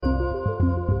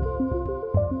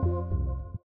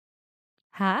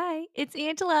Hi, it's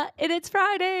Angela, and it's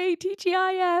Friday,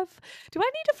 TGIF. Do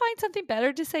I need to find something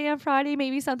better to say on Friday?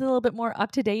 Maybe something a little bit more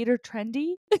up to date or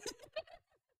trendy? 'Cause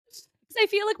I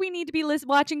feel like we need to be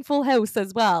watching Full House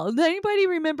as well. Does anybody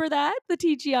remember that? The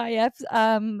TGIF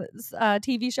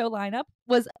TV show lineup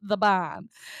was the bomb.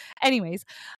 Anyways,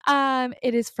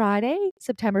 it is Friday,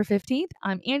 September 15th.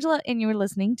 I'm Angela, and you're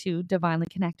listening to Divinely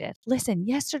Connected. Listen,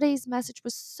 yesterday's message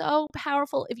was so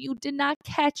powerful. If you did not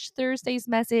catch Thursday's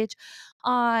message,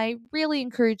 I really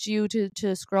encourage you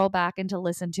to scroll back and to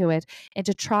listen to it and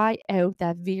to try out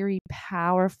that very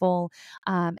powerful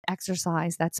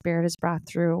exercise that Spirit has brought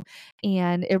through.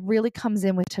 And it really comes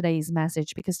in with today's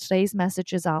message because today's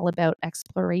message is all about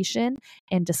exploration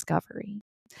and discovery.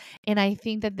 And I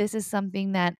think that this is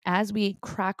something that as we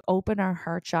crack open our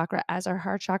heart chakra, as our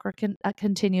heart chakra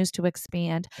continues to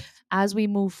expand, as we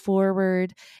move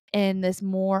forward in this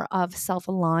more of self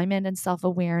alignment and self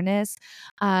awareness,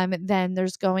 then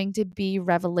there's going to be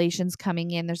revelations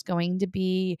coming in. There's going to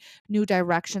be new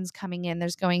directions coming in.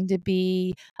 There's going to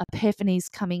be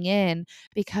epiphanies coming in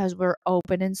because we're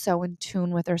open and so in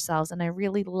tune with ourselves. And I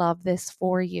really love this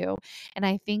for you. And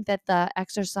I think that the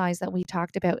exercise that we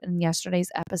talked about in yesterday's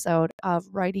episode of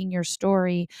writing your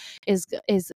story is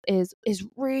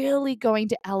really going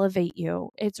to elevate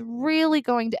you. It's really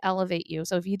going to elevate you.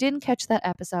 So if you didn't catch that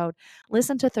episode,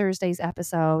 listen to Thursday's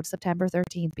episode, September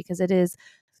 13th, because it is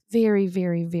very,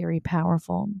 very, very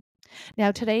powerful.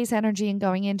 Now, today's energy and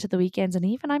going into the weekends, and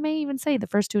even I may even say the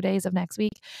first 2 days of next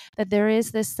week, that there is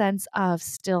this sense of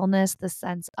stillness, the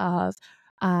sense of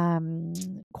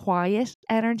quiet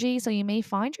energy. So you may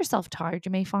find yourself tired.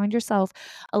 You may find yourself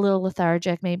a little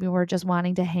lethargic. Maybe we're just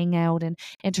wanting to hang out and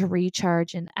to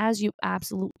recharge. And as you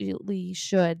absolutely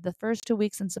should, the first 2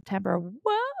 weeks in September,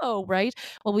 whoa, right?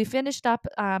 Well, we finished up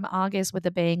August with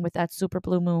a bang with that super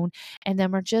blue moon. And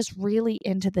then we're just really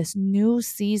into this new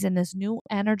season, this new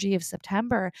energy of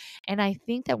September. And I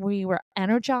think that we were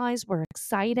energized, we're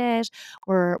excited,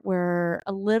 we're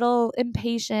a little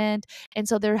impatient. And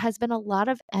so there has been a lot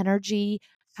of energy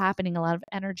happening, a lot of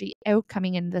energy out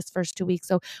coming in this first 2 weeks.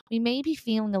 So we may be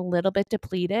feeling a little bit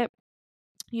depleted.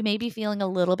 You may be feeling a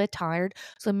little bit tired.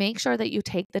 So make sure that you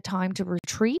take the time to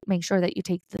retreat. Make sure that you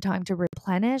take the time to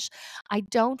replenish. I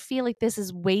don't feel like this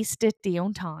is wasted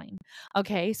downtime.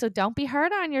 Okay. So don't be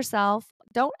hard on yourself.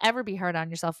 Don't ever be hard on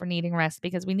yourself for needing rest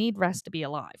because we need rest to be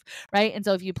alive. Right. And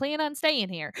so if you plan on staying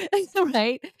here,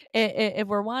 right, if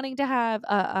we're wanting to have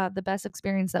the best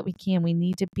experience that we can, we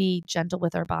need to be gentle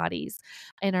with our bodies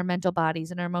and our mental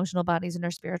bodies and our emotional bodies and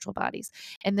our spiritual bodies.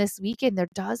 And this weekend, there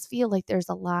does feel like there's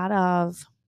a lot of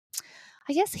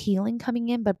healing coming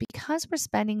in, but because we're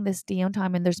spending this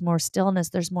downtime and there's more stillness,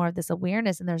 there's more of this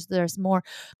awareness and there's more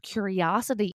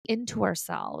curiosity into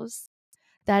ourselves,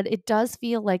 that it does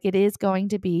feel like it is going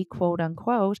to be quote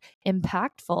unquote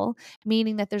impactful,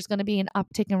 meaning that there's going to be an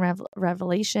uptick in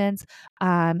revelations,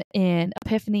 in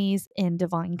epiphanies, in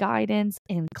divine guidance,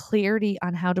 in clarity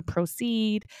on how to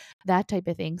proceed, that type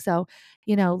of thing. So,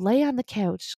 lay on the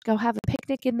couch, go have a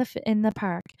picnic in the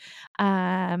park.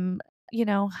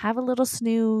 Have a little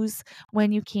snooze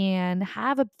when you can.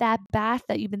 Have that bath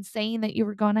that you've been saying that you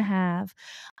were going to have.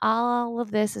 All of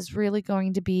this is really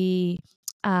going to be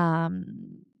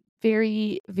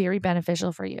very, very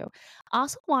beneficial for you.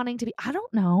 Also wanting to be, I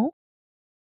don't know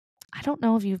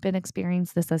if you've been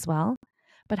experienced this as well,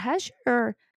 but has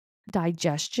your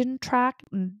digestion tract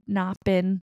not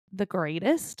been the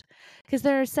greatest? Because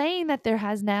they're saying that there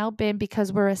has now been,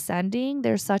 because we're ascending,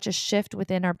 there's such a shift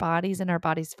within our bodies and our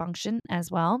body's function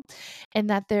as well, and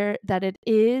that it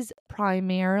is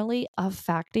primarily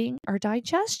affecting our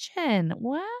digestion.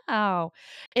 Wow.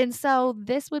 And so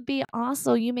this would be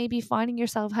also, you may be finding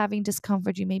yourself having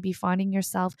discomfort, you may be finding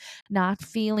yourself not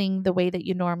feeling the way that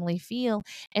you normally feel.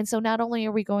 And so not only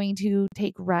are we going to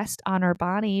take rest on our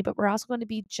body, but we're also going to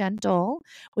be gentle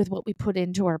with what we put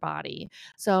into our body.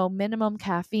 So minimum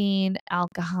caffeine,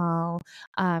 alcohol,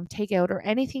 takeout, or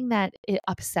anything that it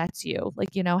upsets you. Like,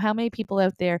 how many people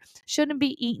out there shouldn't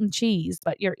be eating cheese,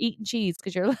 but you're eating cheese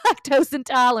because you're lactose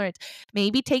intolerant?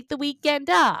 Maybe take the weekend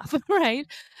off, right?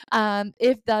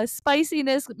 If the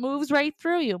spiciness moves right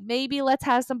through you, maybe let's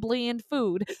have some bland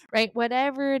food, right?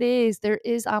 Whatever it is, there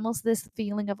is almost this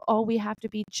feeling of, oh, we have to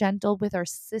be gentle with our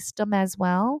system as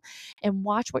well, and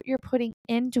watch what you're putting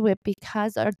into it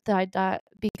because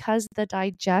the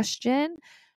digestion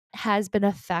has been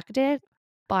affected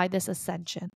by this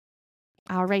ascension.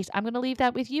 All right, I'm going to leave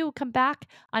that with you. Come back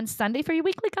on Sunday for your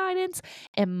weekly guidance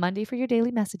and Monday for your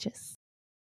daily messages.